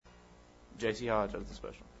J.C. Hodge as the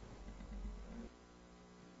special.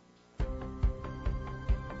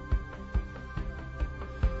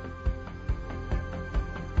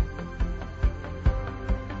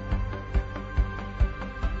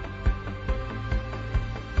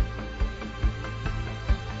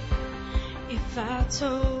 If I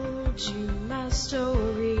told you my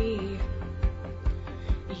story,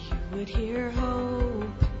 you would hear hope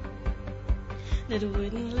that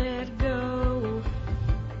wouldn't let go.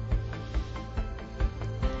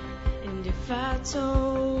 And if I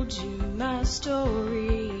told you my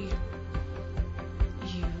story,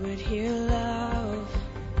 you would hear love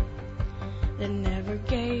that never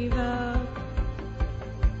gave up.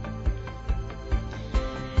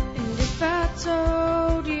 And if I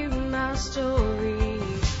told you my story,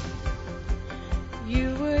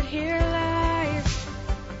 you would hear life,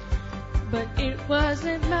 but it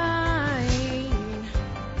wasn't mine.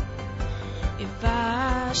 If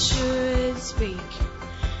I should speak,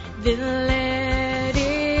 then let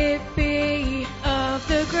it be of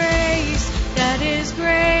the grace that is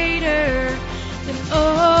greater than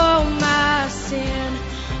all my sin,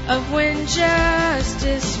 of when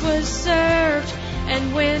justice was served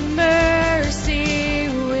and when mercy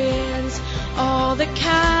wins, all the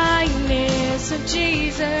kindness of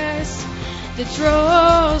Jesus that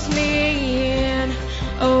draws me in.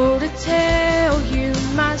 Oh, to tell you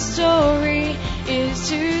my story is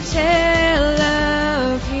to tell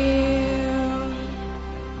of Him.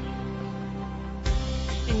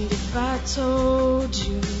 And if I told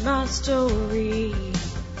you my story,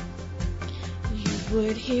 you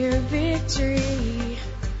would hear victory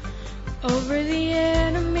over the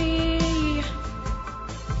enemy.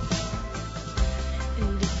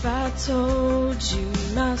 And if I told you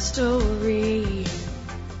my story,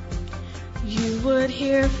 you would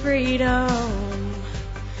hear freedom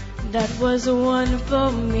that was won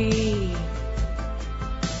for me.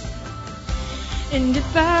 And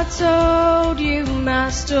if I told you my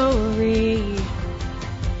story,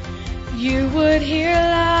 you would hear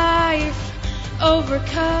life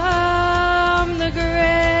overcome the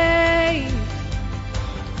grave.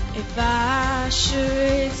 If I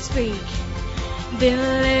should speak, then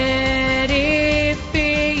let it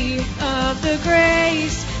be of the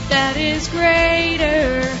grace that is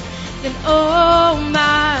greater than all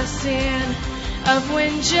my sin, of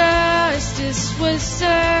when justice was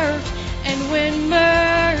served and when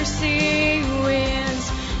mercy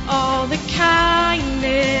wins, all the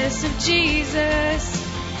kindness of Jesus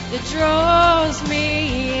that draws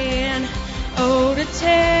me in. Oh, to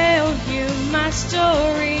tell you my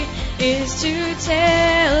story is to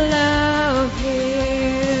tell of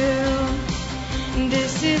Him.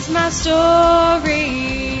 This is my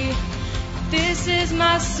story, this is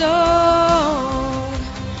my song,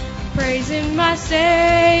 praising my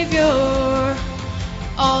Savior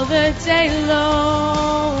all the day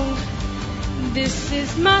long. This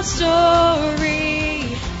is my story,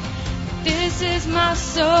 this is my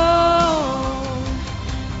song,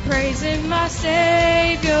 praising my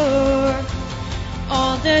Savior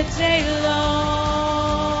all the day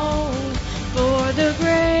long. For the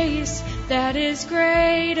grace that is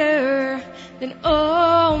greater than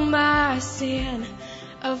all my sin,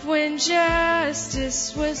 of when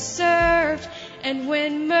justice was served and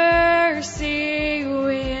when mercy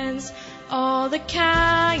wins, all the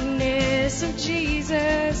kindness of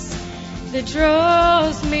Jesus that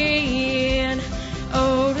draws me in.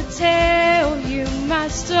 Oh, to tell you my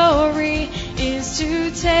story is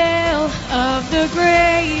to tell of the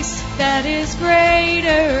grace that is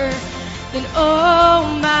greater than all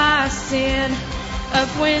my sin,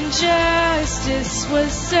 of when justice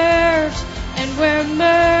was served and where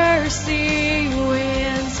mercy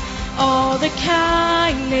wins, all the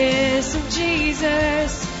kindness of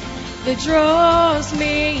Jesus that draws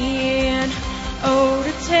me in. Oh,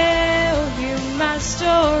 to tell you my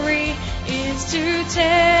story is to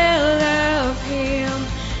tell of Him.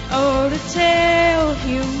 Oh, to tell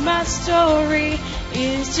you my story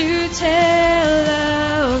is to tell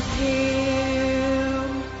of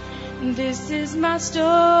Him. This is my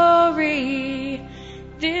story,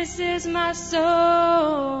 this is my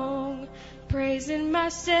song, praising my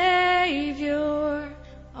Savior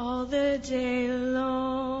all the day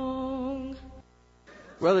long.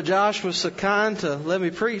 Brother Josh was so kind to let me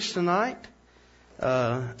preach tonight.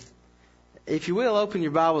 If you will, open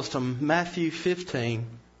your Bibles to Matthew 15.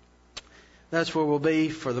 That's where we'll be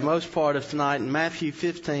for the most part of tonight, in Matthew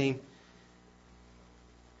 15.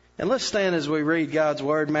 And let's stand as we read God's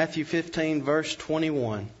Word, Matthew 15, verse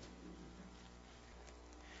 21. It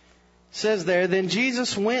says there, Then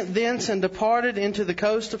Jesus went thence and departed into the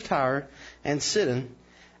coast of Tyre and Sidon,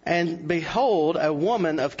 And behold, a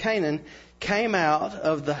woman of Canaan came out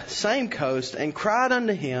of the same coast and cried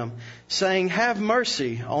unto him, saying, Have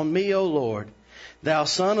mercy on me, O Lord. Thou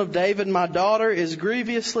son of David, my daughter is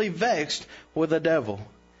grievously vexed with a devil.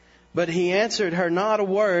 But he answered her not a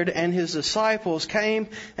word, and his disciples came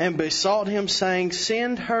and besought him, saying,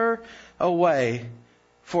 Send her away,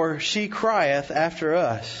 for she crieth after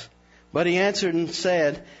us. But he answered and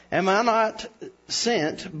said, Am I not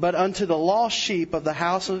sent but unto the lost sheep of the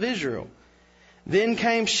house of Israel? Then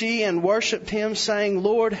came she and worshipped him, saying,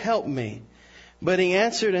 Lord, help me. But he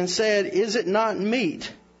answered and said, Is it not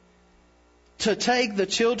meet to take the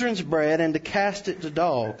children's bread and to cast it to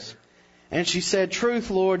dogs? And she said, Truth,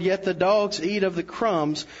 Lord, yet the dogs eat of the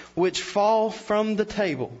crumbs which fall from the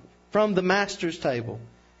table, from the master's table.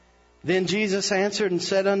 Then Jesus answered and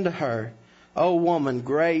said unto her, O woman,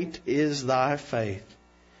 great is thy faith.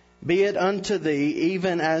 Be it unto thee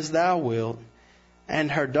even as thou wilt. And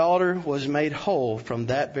her daughter was made whole from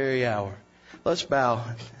that very hour. Let's bow.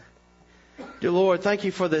 Dear Lord, thank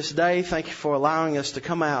you for this day. Thank you for allowing us to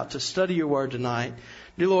come out to study your word tonight.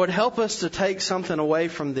 Dear Lord, help us to take something away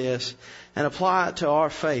from this and apply it to our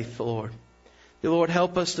faith, Lord. Dear Lord,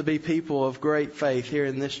 help us to be people of great faith here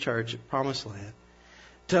in this church at Promised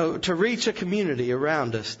Land. To reach a community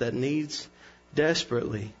around us that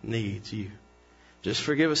desperately needs you. Just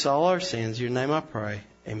forgive us all our sins. In your name I pray.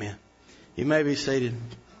 Amen. You may be seated.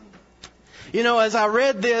 You know, as I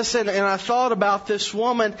read this and I thought about this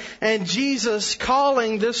woman and Jesus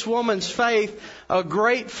calling this woman's faith a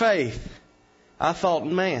great faith, I thought,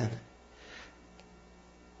 man,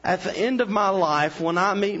 at the end of my life, when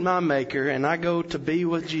I meet my Maker and I go to be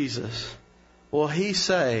with Jesus, will He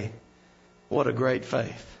say, what a great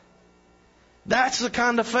faith? That's the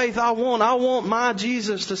kind of faith I want. I want my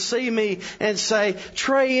Jesus to see me and say,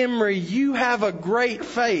 Trey Emery, you have a great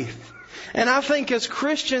faith. And I think as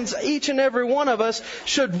Christians, each and every one of us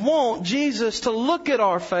should want Jesus to look at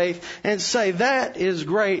our faith and say, that is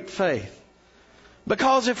great faith.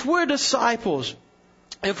 Because if we're disciples,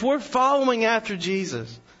 if we're following after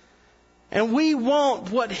Jesus, and we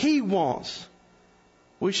want what He wants,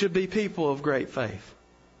 we should be people of great faith.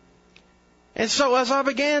 And so as I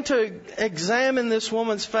began to examine this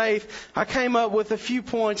woman's faith, I came up with a few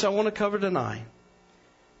points I want to cover tonight.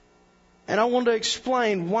 And I want to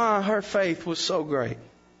explain why her faith was so great.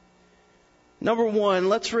 Number one,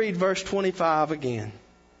 let's read verse 25 again.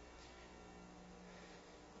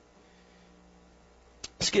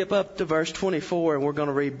 Skip up to verse 24 and we're going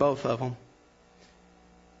to read both of them.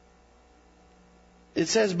 It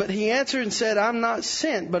says, But he answered and said, I'm not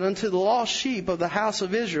sent but unto the lost sheep of the house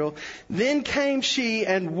of Israel. Then came she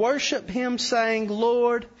and worshipped him, saying,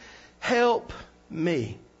 Lord, help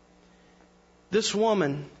me. This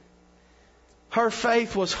woman, her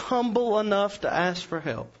faith was humble enough to ask for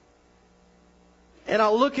help. And I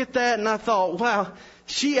look at that and I thought, wow,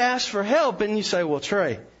 she asked for help. And you say, well,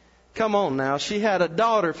 Trey, come on now. She had a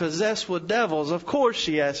daughter possessed with devils. Of course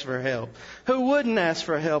she asked for help. Who wouldn't ask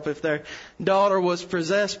for help if their daughter was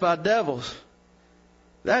possessed by devils?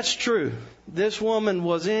 That's true. This woman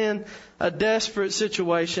was in a desperate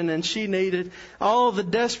situation and she needed all the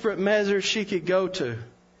desperate measures she could go to.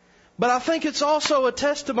 But I think it's also a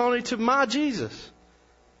testimony to my Jesus.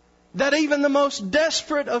 That even the most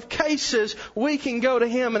desperate of cases, we can go to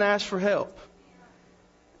Him and ask for help.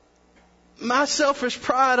 My selfish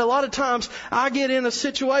pride, a lot of times I get in a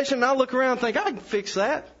situation and I look around and think, I can fix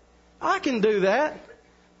that. I can do that.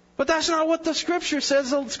 But that's not what the Scripture says.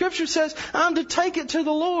 The Scripture says I'm to take it to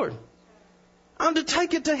the Lord. I'm to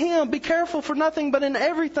take it to Him. Be careful for nothing, but in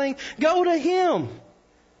everything, go to Him.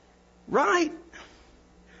 Right?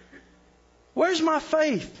 Where's my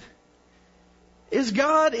faith? Is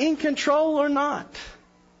God in control or not?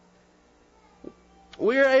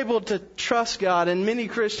 We're able to trust God, and many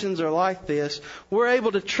Christians are like this. We're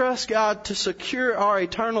able to trust God to secure our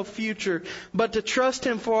eternal future, but to trust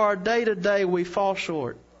Him for our day-to-day, we fall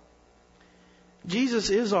short. Jesus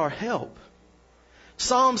is our help.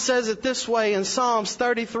 Psalm says it this way in Psalms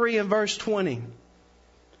 33 and verse 20.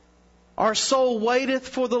 Our soul waiteth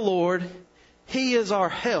for the Lord. He is our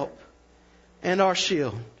help and our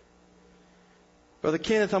shield. Brother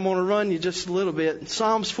Kenneth, I'm going to run you just a little bit.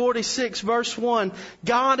 Psalms 46 verse 1.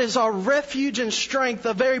 God is our refuge and strength,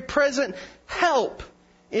 a very present help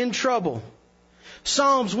in trouble.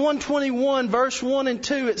 Psalms 121 verse 1 and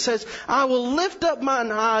 2. It says, I will lift up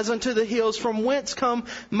mine eyes unto the hills, from whence come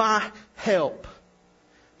my help.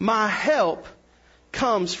 My help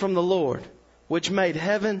comes from the Lord, which made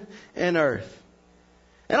heaven and earth.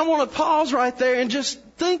 And I want to pause right there and just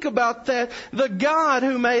think about that. The God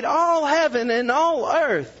who made all heaven and all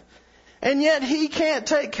earth. And yet He can't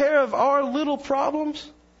take care of our little problems?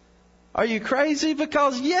 Are you crazy?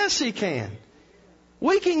 Because yes, He can.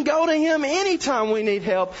 We can go to Him anytime we need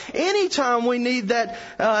help, anytime we need that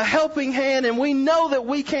helping hand, and we know that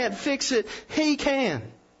we can't fix it. He can.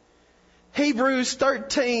 Hebrews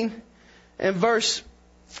 13 and verse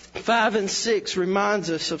 5 and 6 reminds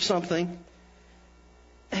us of something.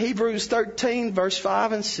 Hebrews 13 verse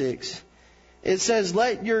 5 and 6. It says,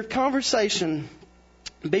 let your conversation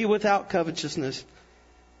be without covetousness,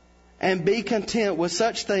 and be content with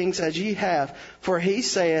such things as ye have. For He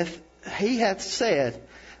hath said,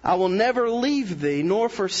 I will never leave thee nor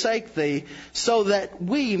forsake thee, so that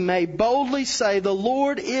we may boldly say, the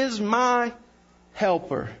Lord is my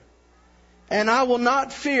helper, and I will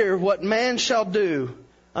not fear what man shall do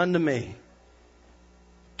unto me.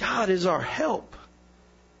 God is our help.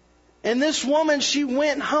 And this woman, she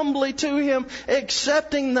went humbly to Him,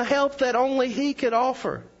 accepting the help that only He could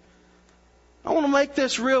offer. I want to make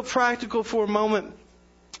this real practical for a moment,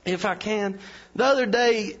 if I can. The other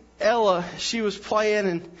day, Ella, she was playing,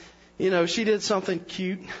 and, she did something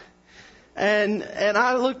cute. And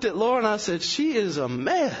I looked at Laura and I said, she is a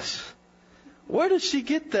mess. Where did she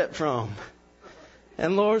get that from?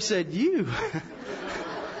 And Laura said, you.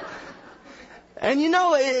 And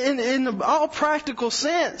in all practical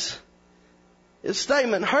sense, his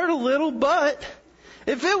statement hurt a little, but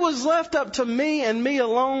if it was left up to me and me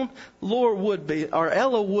alone,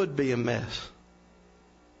 Ella would be a mess.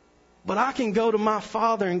 But I can go to my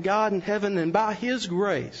Father and God in heaven, and by His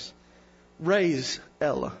grace, raise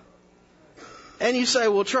Ella. And you say,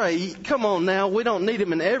 well, Trey, come on now, we don't need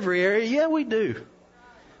Him in every area. Yeah, we do.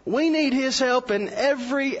 We need His help in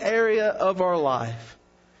every area of our life.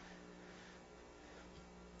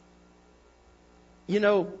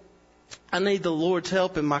 I need the Lord's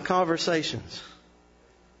help in my conversations.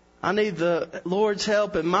 I need the Lord's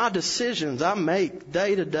help in my decisions I make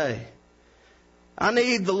day to day. I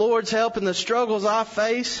need the Lord's help in the struggles I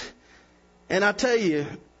face. And I tell you,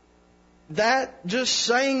 that just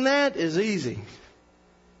saying that is easy.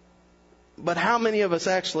 But how many of us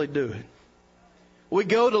actually do it? We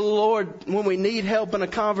go to the Lord when we need help in a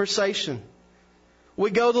conversation. We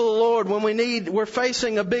go to the Lord when we're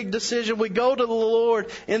facing a big decision. We go to the Lord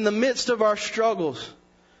in the midst of our struggles.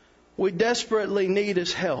 We desperately need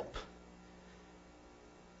His help.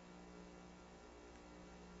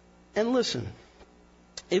 And listen,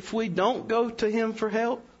 if we don't go to Him for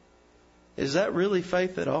help, is that really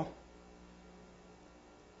faith at all?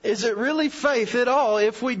 Is it really faith at all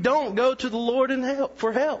if we don't go to the Lord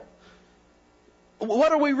for help?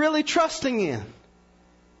 What are we really trusting in?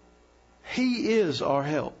 He is our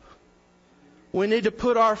help. We need to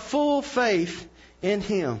put our full faith in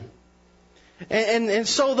Him. And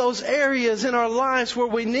so those areas in our lives where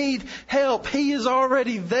we need help, He is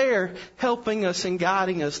already there helping us and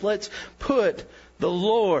guiding us. Let's put the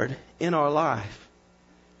Lord in our life.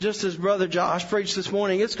 Just as Brother Josh preached this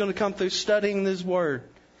morning, it's going to come through studying His Word.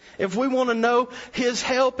 If we want to know His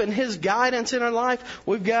help and His guidance in our life,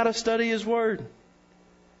 we've got to study His Word.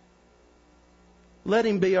 Let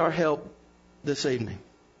Him be our help this evening.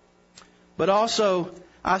 But also,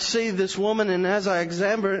 I see this woman, and as I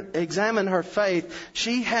examine her faith,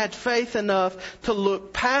 she had faith enough to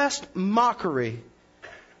look past mockery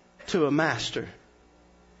to a master.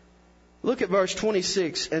 Look at verse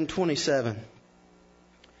 26 and 27.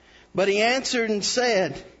 But he answered and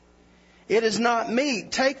said, it is not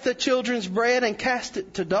meet. Take the children's bread and cast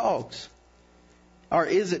it to dogs. Or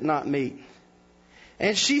is it not meet?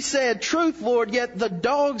 And she said, truth, Lord, yet the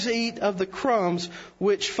dogs eat of the crumbs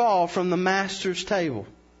which fall from the master's table.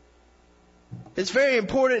 It's very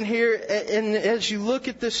important here, and as you look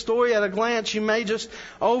at this story at a glance, you may just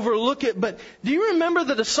overlook it. But do you remember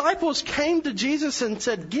the disciples came to Jesus and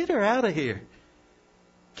said, get her out of here.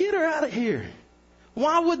 Get her out of here.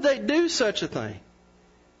 Why would they do such a thing?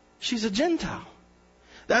 She's a Gentile.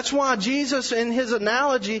 That's why Jesus, in His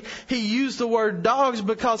analogy, He used the word dogs,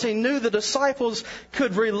 because He knew the disciples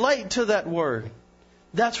could relate to that word.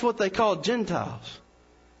 That's what they called Gentiles.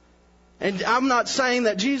 And I'm not saying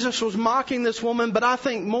that Jesus was mocking this woman, but I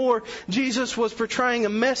think more Jesus was portraying a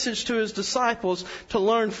message to His disciples to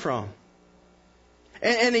learn from.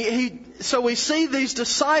 So we see these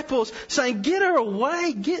disciples saying, get her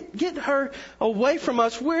away, get her away from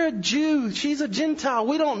us. We're a Jew. She's a Gentile.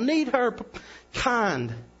 We don't need her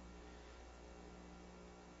kind.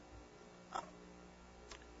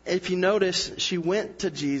 If you notice, she went to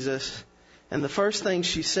Jesus, and the first thing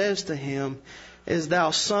she says to Him is, thou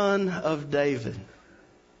son of David.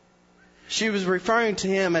 She was referring to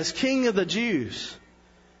Him as King of the Jews.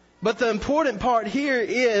 But the important part here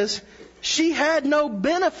is she had no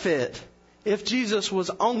benefit if Jesus was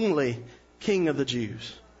only King of the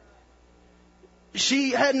Jews.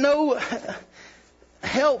 She had no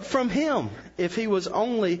help from him if he was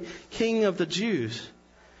only King of the Jews.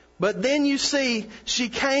 But then you see, she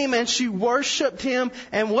came and she worshiped him.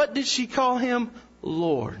 And what did she call him?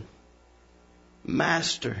 Lord.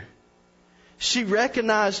 Master. She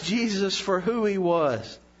recognized Jesus for who he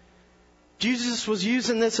was. Jesus was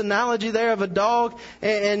using this analogy there of a dog.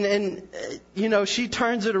 And you know, she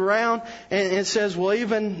turns it around and says, well,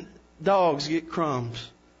 even dogs get crumbs.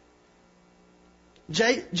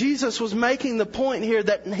 Jesus was making the point here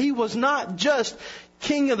that he was not just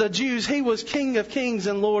King of the Jews. He was King of Kings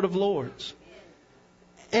and Lord of Lords.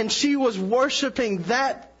 And she was worshiping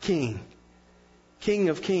that King. King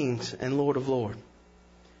of Kings and Lord of Lords.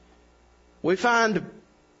 We find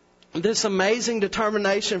this amazing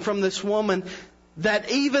determination from this woman that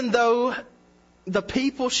even though the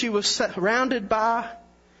people she was surrounded by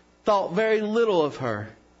thought very little of her,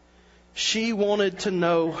 she wanted to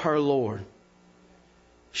know her Lord.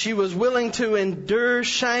 She was willing to endure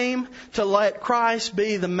shame to let Christ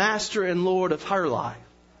be the master and Lord of her life.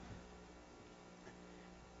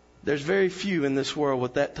 There's very few in this world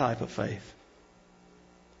with that type of faith.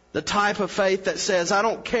 The type of faith that says, I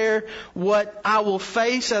don't care what I will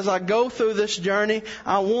face as I go through this journey.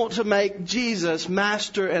 I want to make Jesus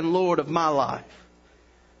master and Lord of my life.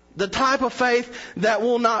 The type of faith that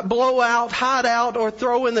will not blow out, hide out, or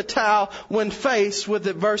throw in the towel when faced with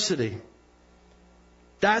adversity.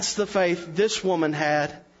 That's the faith this woman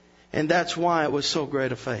had, and that's why it was so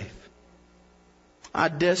great a faith. I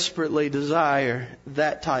desperately desire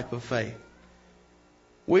that type of faith.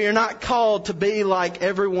 We are not called to be like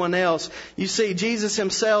everyone else. You see, Jesus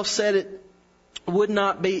himself said it would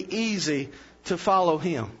not be easy to follow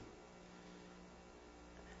him.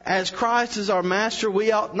 As Christ is our master,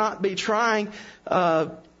 we ought not be tying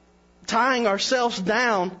ourselves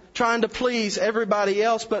down, trying to please everybody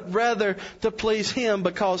else, but rather to please him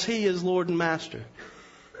because he is Lord and Master.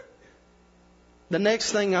 The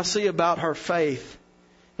next thing I see about her faith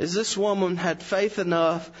is this woman had faith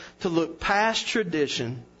enough to look past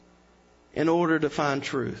tradition in order to find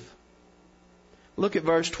truth. Look at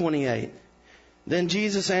verse 28. Then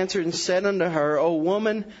Jesus answered and said unto her, O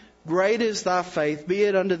woman, great is thy faith, be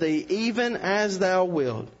it unto thee even as thou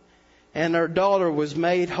wilt. And her daughter was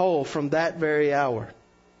made whole from that very hour.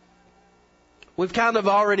 We've kind of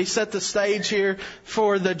already set the stage here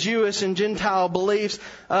for the Jewish and Gentile beliefs.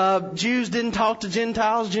 Jews didn't talk to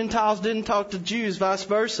Gentiles. Gentiles didn't talk to Jews, vice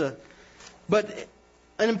versa. But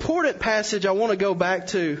an important passage I want to go back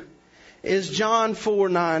to is John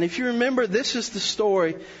 4:9. If you remember, this is the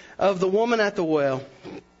story of the woman at the well.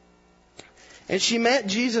 And she met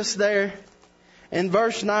Jesus there. In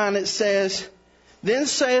verse 9 it says, Then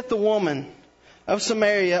saith the woman of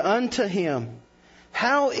Samaria unto him,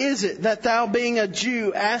 How is it that thou being a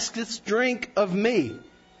Jew askest drink of me,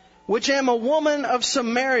 which am a woman of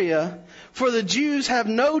Samaria? For the Jews have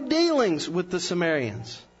no dealings with the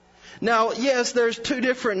Samaritans. Now, yes, there's two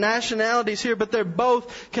different nationalities here, but they're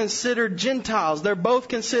both considered Gentiles. They're both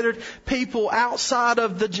considered people outside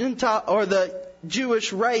of the Gentile or the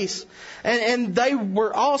Jewish race. And they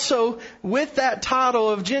were also, with that title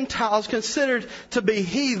of Gentiles, considered to be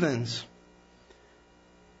heathens.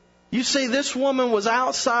 You see, this woman was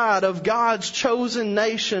outside of God's chosen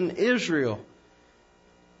nation, Israel.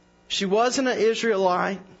 She wasn't an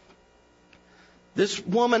Israelite. This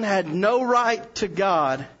woman had no right to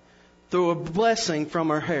God through a blessing from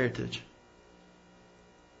her heritage.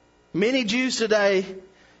 Many Jews today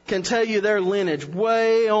can tell you their lineage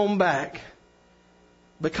way on back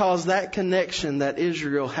because that connection that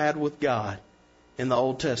Israel had with God in the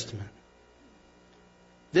Old Testament.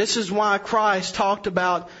 This is why Christ talked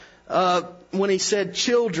about when he said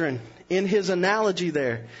children in his analogy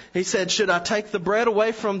there. He said, should I take the bread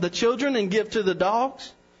away from the children and give to the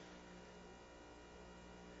dogs?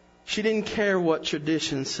 She didn't care what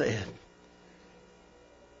tradition said.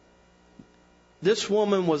 This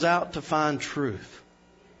woman was out to find truth.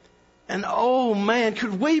 And oh man,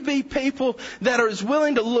 could we be people that are as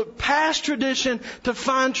willing to look past tradition to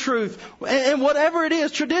find truth? And whatever it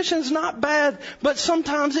is, tradition's not bad, but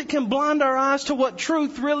sometimes it can blind our eyes to what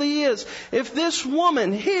truth really is. If this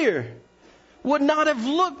woman here would not have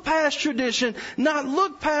looked past tradition, not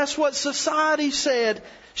looked past what society said,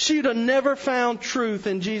 she'd have never found truth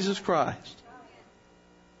in Jesus Christ.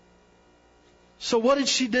 So what did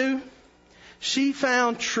she do? She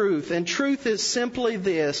found truth, and truth is simply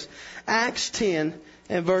this. Acts 10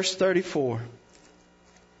 and verse 34.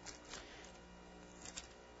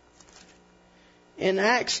 In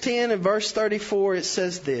Acts 10 and verse 34 it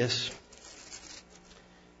says this.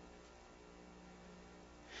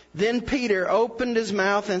 Then Peter opened his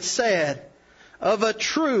mouth and said, "Of a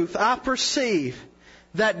truth I perceive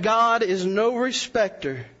that God is no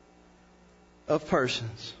respecter of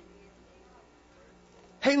persons."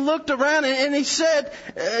 He looked around and he said,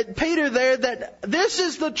 Peter there, that this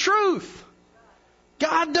is the truth.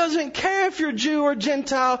 God doesn't care if you're Jew or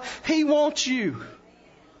Gentile. He wants you.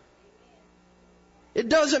 It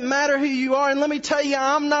doesn't matter who you are. And let me tell you,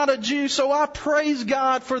 I'm not a Jew, so I praise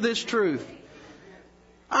God for this truth.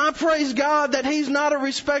 I praise God that He's not a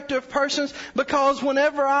respecter of persons, because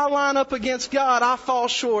whenever I line up against God, I fall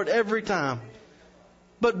short every time.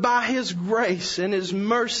 But by His grace and His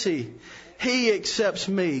mercy, He accepts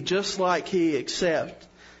me just like He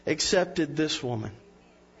accepted this woman.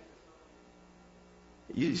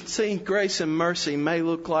 You see, grace and mercy may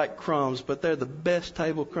look like crumbs, but they're the best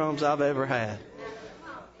table crumbs I've ever had.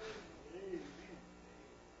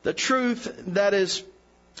 The truth that is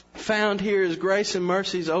found here is grace and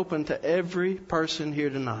mercy is open to every person here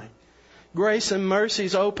tonight. Grace and mercy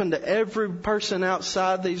is open to every person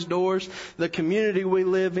outside these doors, the community we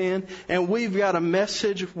live in, and we've got a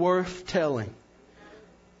message worth telling.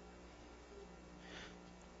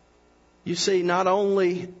 You see, not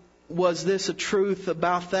only was this a truth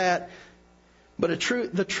about that, but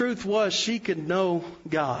the truth was she could know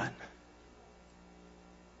God.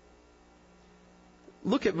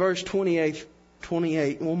 Look at verse 28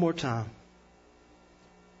 one more time.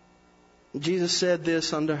 Jesus said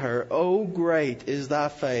this unto her, "O great is thy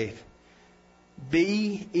faith.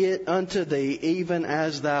 Be it unto thee even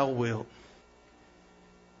as thou wilt."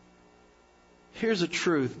 Here's a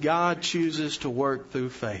truth. God chooses to work through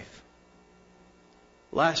faith.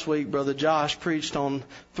 Last week, Brother Josh preached on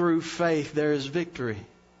through faith there is victory.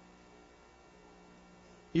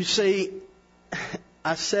 You see,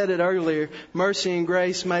 I said it earlier, mercy and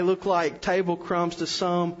grace may look like table crumbs to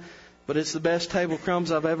some, but it's the best table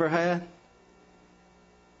crumbs I've ever had.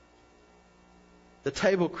 The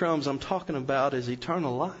table crumbs I'm talking about is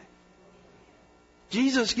eternal life.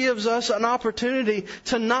 Jesus gives us an opportunity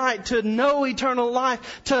tonight to know eternal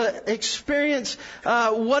life, to experience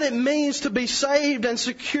what it means to be saved and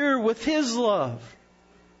secure with His love.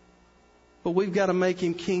 But we've got to make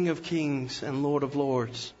Him King of Kings and Lord of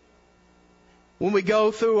Lords. When we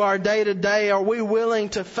go through our day-to-day, are we willing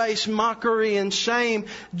to face mockery and shame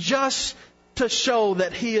just to show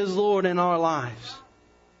that He is Lord in our lives?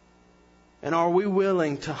 And are we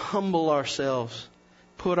willing to humble ourselves,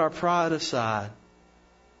 put our pride aside,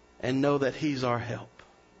 and know that He's our help?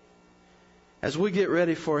 As we get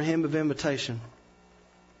ready for a hymn of invitation,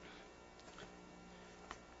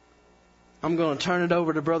 I'm going to turn it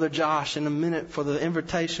over to Brother Josh in a minute for the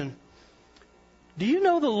invitation. Do you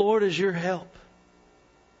know the Lord is your help?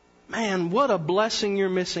 Man, what a blessing you're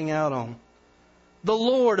missing out on. The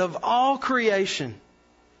Lord of all creation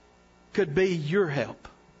could be your help.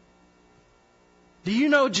 Do you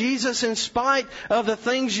know Jesus, in spite of the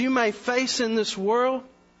things you may face in this world,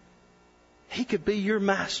 He could be your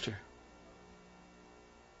master.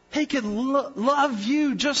 He could love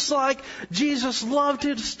you just like Jesus loved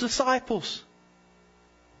His disciples.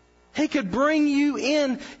 He could bring you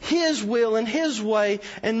in His will and His way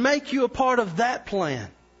and make you a part of that plan.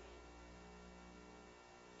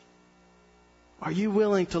 Are you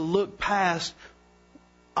willing to look past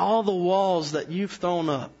all the walls that you've thrown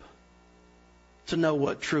up to know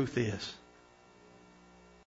what truth is?